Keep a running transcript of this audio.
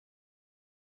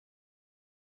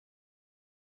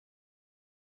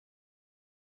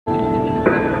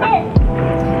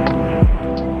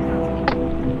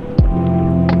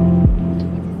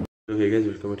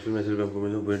welcome to myself. Ankur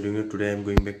Majumdar. We're doing it today. I'm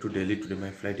going back to Delhi. Today my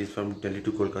flight is from Delhi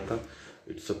to Kolkata.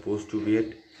 It's supposed to be at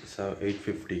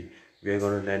 8:50. We are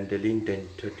gonna land Delhi in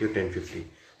 10:30 or 10:50.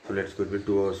 So let's go. It will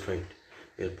 2 hours flight.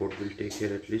 Airport will take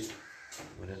here at least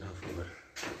 1.5 hours.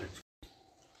 Let's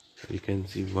go. You can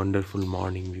see wonderful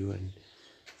morning view, and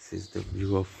this is the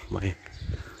view of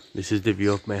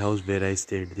my house where I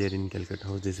stayed there in Kolkata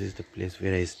house. This is the place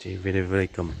where I stay wherever I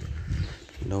come.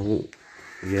 Now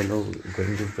we are now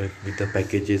going to back with the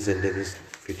packages and then is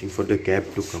waiting for the cab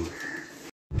to come.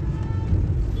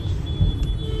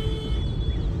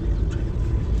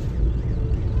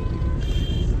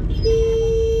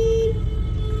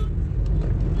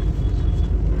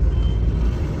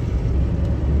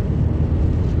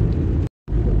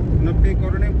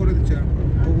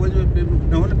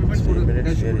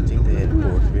 We are reaching the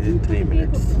airport within 3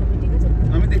 minutes.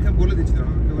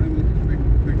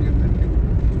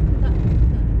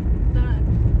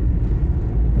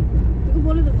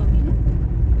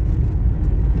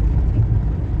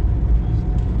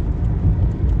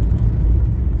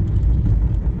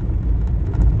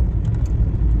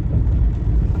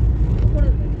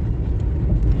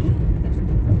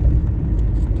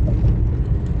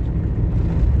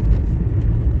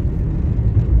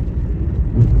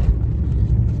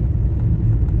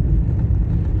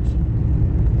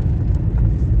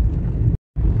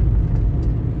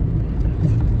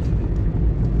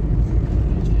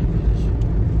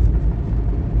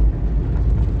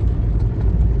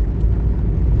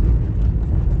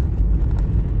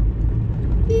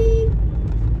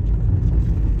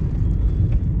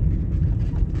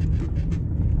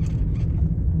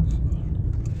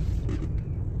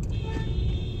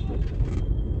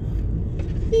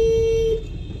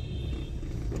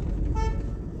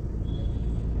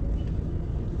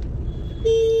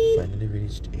 Finally we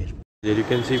reached airport. There you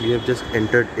can see we have just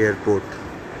entered airport.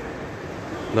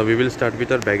 Now we will start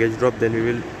with our baggage drop, then we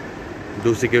will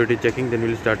do security checking, then we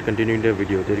will start continuing the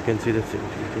video. There you can see the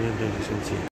security, and you can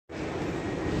see.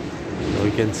 Now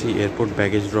you can see airport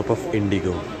baggage drop of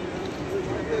Indigo.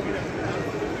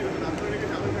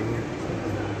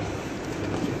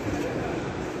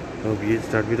 Now we will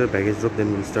start with our baggage drop,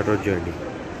 then we will start our journey.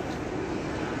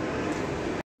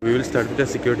 We will start with the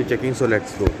security checking, so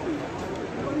let's go.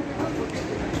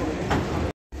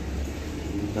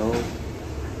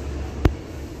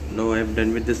 Now I am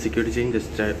done with the security checking,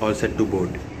 just all set to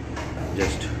board.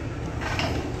 Just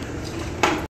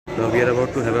now we are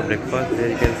about to have a breakfast. There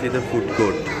you can see the food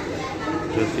court.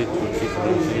 Just see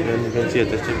then you can see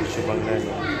just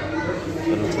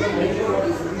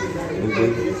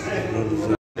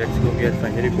let's go. We are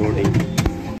finally boarding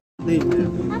the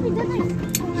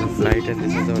flight, and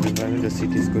this is our environment. The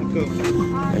seat is good,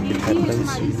 like it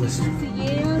happens.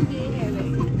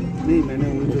 नहीं मैंने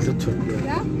window से छोड़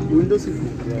दिया window से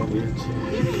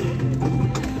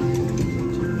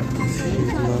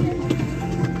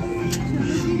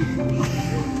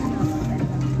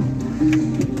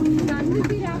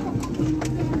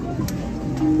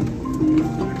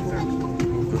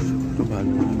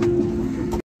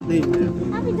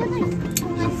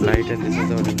flight, and this is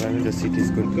our environment. The seat is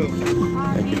good,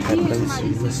 like it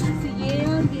happens.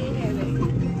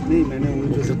 नहीं मैंने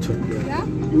window से छोड़ दिया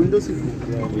विंडो से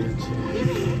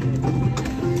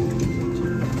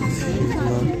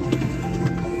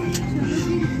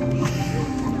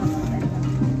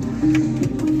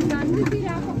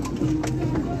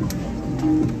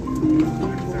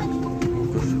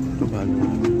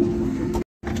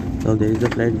Now there is a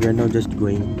flight. We are now just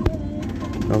going.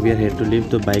 Now we are here to leave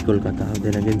to by Kolkata.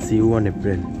 Then again see you on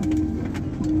April.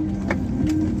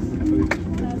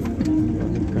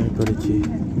 But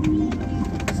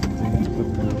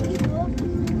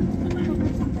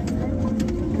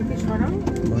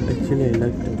actually I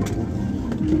like to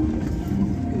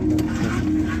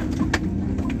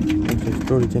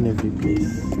explore each and every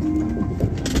place.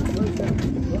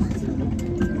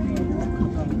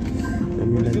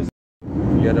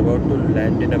 We are about to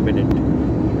land in a minute.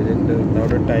 Now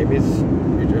the time is,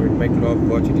 with my clock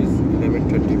watch, it is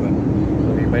 11:31. So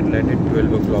we might land at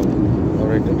 12 o'clock.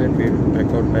 Alright, then we will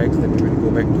pack our bags, then we will go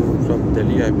back from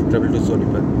Delhi. I have to travel to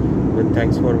Sonipat. Then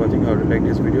thanks for watching. How to like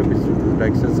this video? Please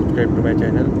like and subscribe to my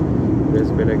channel. Press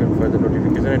bell icon for the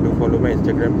notification, and do follow my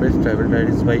Instagram page Travel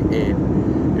Diaries by AN.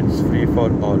 It's free for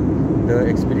all. The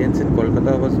experience in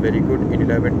Kolkata was very good in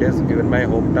 11 days. Even my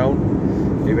hometown,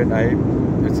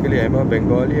 basically I'm a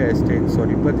Bengali. I stay in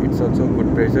Sonipat. It's also a good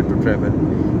pressure to travel.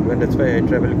 Even that's why I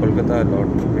travel Kolkata a lot.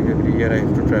 Every year I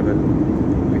have to travel.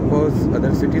 because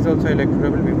other cities also I like to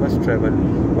travel. We must travel.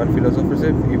 One philosopher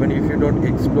said, even if you don't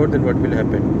explore, then what will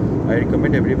happen? I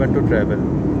recommend everyone to travel.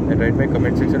 And write my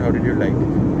comment section how did you like.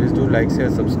 Please do like, share,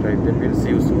 subscribe. Then we'll see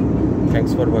you soon.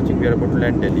 Thanks for watching. We are about to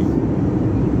land Delhi. We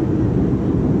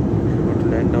are about to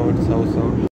land now at South.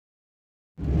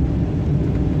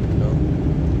 Now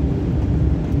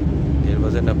there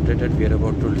was an update that we are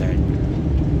about to land.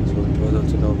 So it was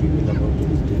also now we will about to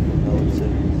reach Delhi. Now it's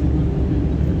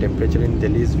the temperature in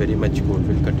Delhi is very much cold.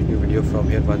 We'll continue video from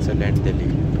here once I land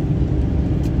Delhi.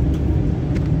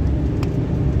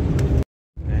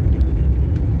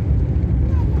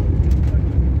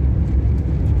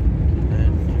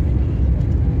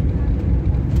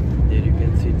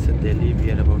 Delhi, we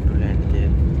are about to land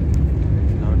there.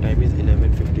 Now time is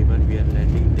 11:51. We are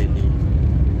landing Delhi.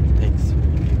 Thanks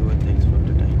everyone. Thanks for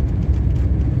the time.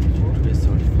 So today,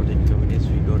 sorry for the inconvenience.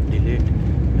 We got delayed,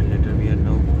 and later we are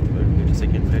now get a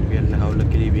second flight. We are how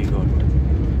luckily we got.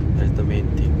 That's the main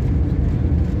thing.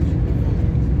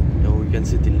 Now we can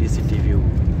see Delhi city view.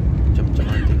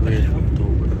 चमचमाते हुए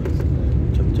धूप,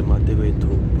 चमचमाते हुए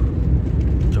धूप,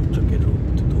 चकचके धूप.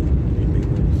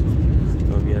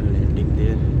 Now we are landing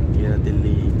there. Here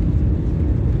Delhi.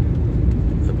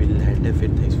 We'll land there.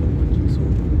 Thanks for watching. So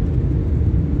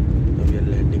now we are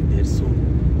landing there soon.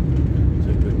 So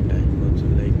good time. Also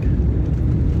like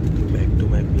back to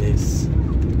my place.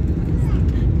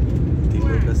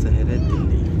 दिलों का शहर है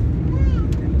दिल्ली.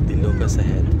 दिलों का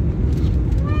शहर.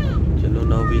 चलो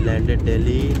now we landed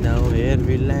Delhi. Now here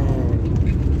we land.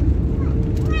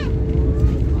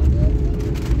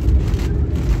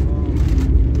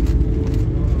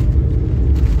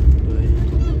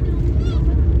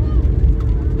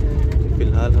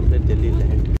 Delhi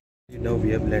land. Now we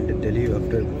have landed Delhi.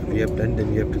 After we have done,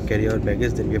 then we have to carry our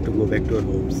baggage. Then we have to go back to our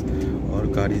homes. Our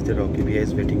car is there. Rocky Bhaiya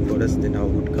is waiting for us. Then how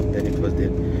would come? Then it was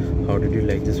there. How did you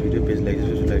like this video? Please like this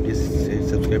video. Like this.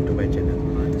 Subscribe to my channel.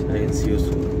 I will see you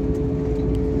soon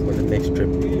for the next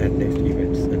trip and next event.